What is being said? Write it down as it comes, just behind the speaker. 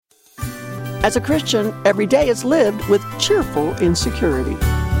As a Christian, every day is lived with cheerful insecurity.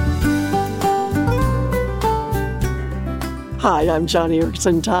 Hi, I'm Joni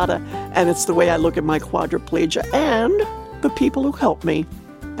Eareckson Tada, and it's the way I look at my quadriplegia and the people who help me.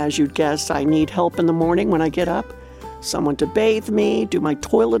 As you'd guess, I need help in the morning when I get up. Someone to bathe me, do my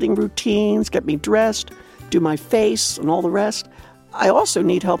toileting routines, get me dressed, do my face, and all the rest. I also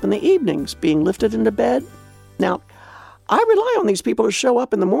need help in the evenings, being lifted into bed. Now, I rely on these people to show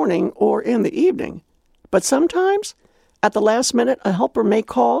up in the morning or in the evening. But sometimes, at the last minute, a helper may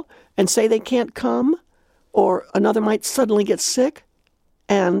call and say they can't come, or another might suddenly get sick,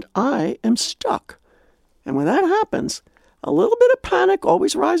 and I am stuck. And when that happens, a little bit of panic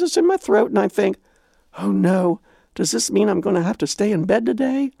always rises in my throat, and I think, oh no, does this mean I'm going to have to stay in bed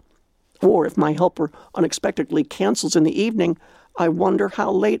today? Or if my helper unexpectedly cancels in the evening, I wonder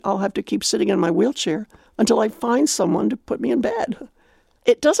how late I'll have to keep sitting in my wheelchair until I find someone to put me in bed.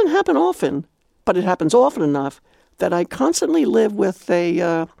 It doesn't happen often, but it happens often enough that I constantly live with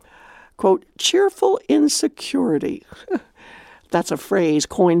a, quote, cheerful insecurity. That's a phrase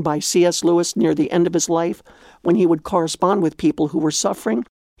coined by C.S. Lewis near the end of his life when he would correspond with people who were suffering.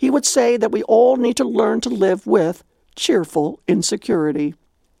 He would say that we all need to learn to live with cheerful insecurity.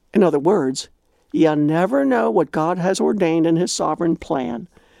 In other words, you never know what God has ordained in his sovereign plan.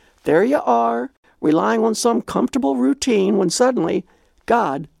 There you are, relying on some comfortable routine when suddenly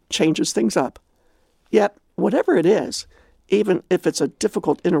God changes things up. Yet, whatever it is, even if it's a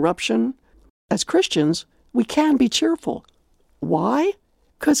difficult interruption, as Christians, we can be cheerful. Why?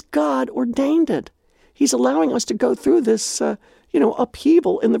 Because God ordained it. He's allowing us to go through this,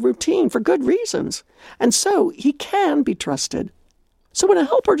 upheaval in the routine for good reasons. And so he can be trusted. So when a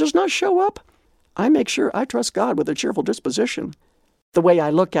helper does not show up, I make sure I trust God with a cheerful disposition. The way I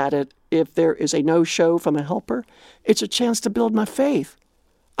look at it, if there is a no-show from a helper, it's a chance to build my faith.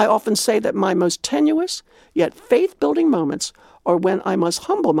 I often say that my most tenuous, yet faith-building moments are when I must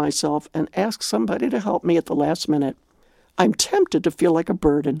humble myself and ask somebody to help me at the last minute. I'm tempted to feel like a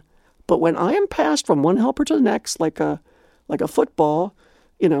burden, but when I am passed from one helper to the next, like a football,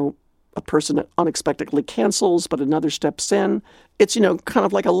 a person that unexpectedly cancels, but another steps in, it's, kind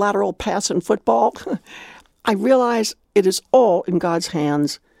of like a lateral pass in football. I realize it is all in God's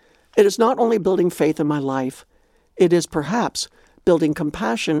hands. It is not only building faith in my life, it is perhaps building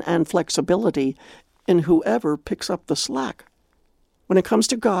compassion and flexibility in whoever picks up the slack. When it comes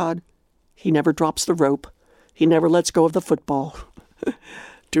to God, he never drops the rope. He never lets go of the football.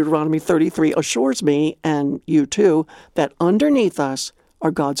 Deuteronomy 33 assures me, and you too, that underneath us are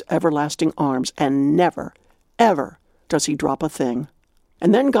God's everlasting arms, and never, ever does he drop a thing.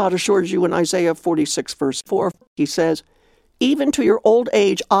 And then God assures you in Isaiah 46, verse 4, he says, even to your old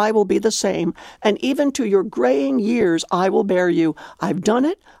age I will be the same, and even to your graying years I will bear you. I've done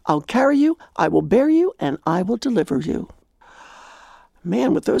it, I'll carry you, I will bear you, and I will deliver you.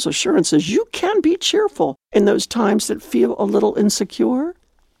 Man, with those assurances, you can be cheerful in those times that feel a little insecure.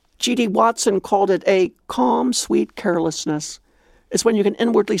 G.D. Watson called it a calm, sweet carelessness. It's when you can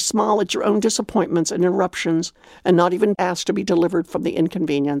inwardly smile at your own disappointments and interruptions and not even ask to be delivered from the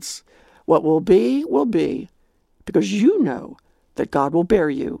inconvenience. What will be, because you know that God will bear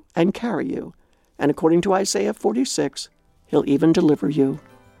you and carry you. And according to Isaiah 46, he'll even deliver you.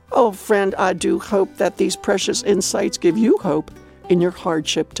 Oh, friend, I do hope that these precious insights give you hope in your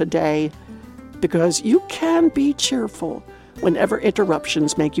hardship today, because you can be cheerful whenever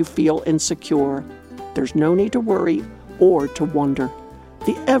interruptions make you feel insecure. There's no need to worry or to wonder.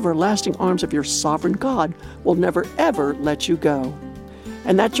 The everlasting arms of your sovereign God will never, ever let you go.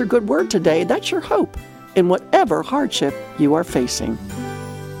 And that's your good word today. That's your hope in whatever hardship you are facing.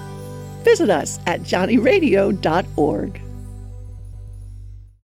 Visit us at johnnyradio.org.